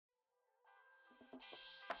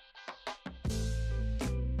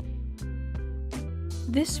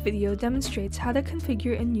This video demonstrates how to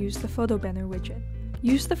configure and use the photo banner widget.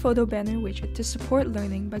 Use the photo banner widget to support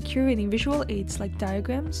learning by curating visual aids like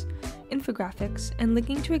diagrams, infographics, and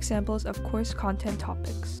linking to examples of course content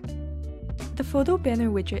topics. The photo banner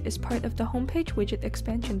widget is part of the Homepage Widget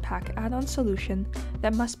Expansion Pack add-on solution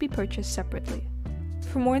that must be purchased separately.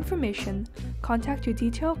 For more information, contact your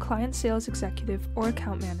D2L Client Sales Executive or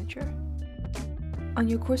Account Manager. On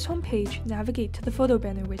your course homepage, navigate to the photo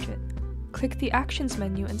banner widget. Click the Actions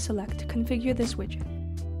menu and select Configure this widget.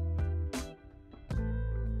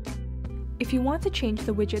 If you want to change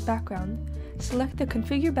the widget background, select the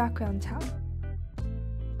Configure Background tab.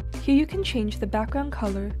 Here you can change the background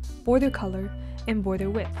color, and border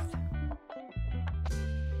width.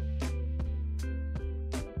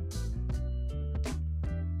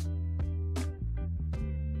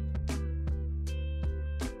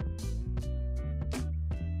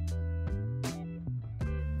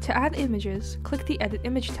 To add images, click the Edit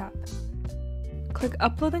Image tab. Click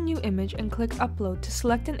Upload a new image and click Upload to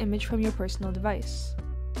select an image from your personal device.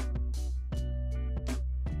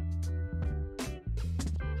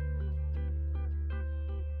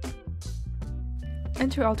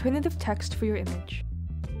 Enter alternative text for your image.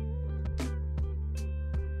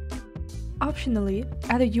 Optionally,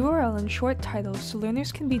 add a URL and short title so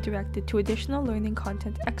learners can be directed to additional learning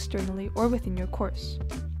content externally or within your course.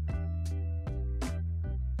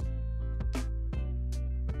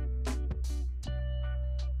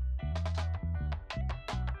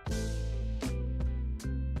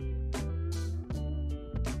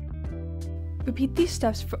 Repeat these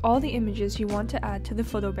steps for all the images you want to add to the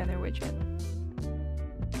photo banner widget.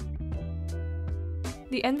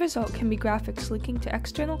 The end result can be graphics linking to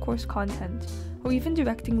external course content, or even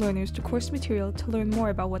directing learners to course material to learn more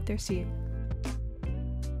about what they're seeing.